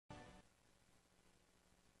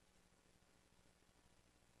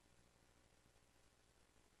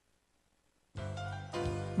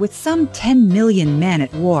With some 10 million men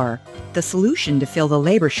at war, the solution to fill the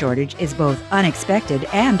labor shortage is both unexpected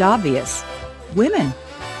and obvious. Women.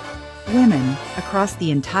 Women, across the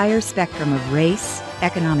entire spectrum of race,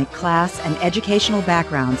 economic class, and educational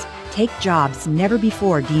backgrounds, take jobs never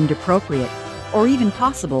before deemed appropriate or even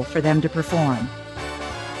possible for them to perform.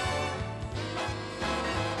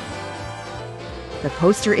 The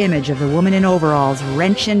poster image of the woman in overalls,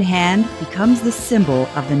 wrench in hand, becomes the symbol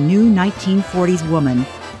of the new 1940s woman.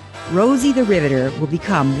 Rosie the Riveter will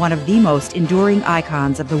become one of the most enduring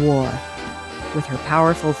icons of the war. With her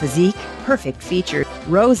powerful physique, perfect features,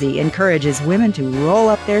 Rosie encourages women to roll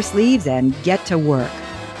up their sleeves and get to work.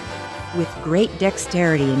 With great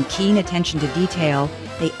dexterity and keen attention to detail,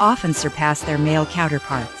 they often surpass their male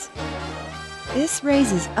counterparts. This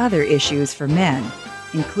raises other issues for men,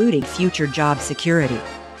 including future job security.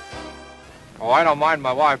 Oh, I don't mind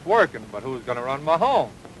my wife working, but who's going to run my home?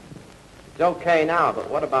 It's okay now, but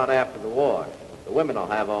what about after the war? The women will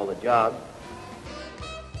have all the jobs.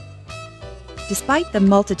 Despite the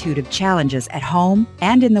multitude of challenges at home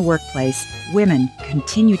and in the workplace, women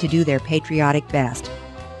continue to do their patriotic best.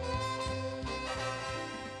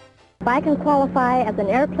 If I can qualify as an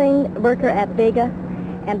airplane worker at Vega,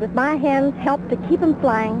 and with my hands help to keep him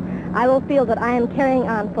flying, I will feel that I am carrying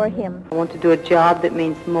on for him. I want to do a job that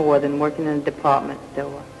means more than working in a department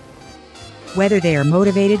store. Whether they are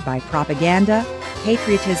motivated by propaganda,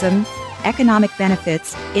 patriotism, economic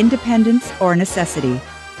benefits, independence, or necessity,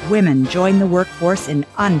 women join the workforce in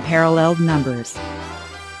unparalleled numbers.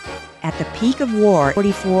 At the peak of war,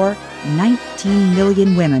 19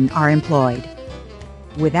 million women are employed.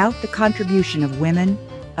 Without the contribution of women,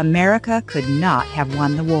 America could not have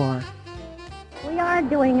won the war. We are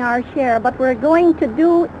doing our share, but we're going to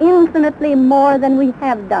do infinitely more than we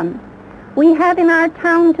have done. We have in our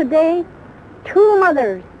town today 2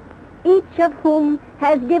 mothers, each of whom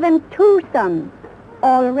has given 2 sons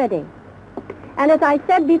already. And as I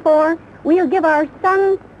said before, we'll give our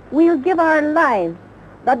sons, we'll give our lives,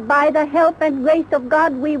 but by the help and grace of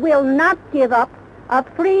God, we will not give up a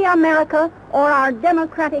free America or our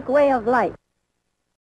democratic way of life.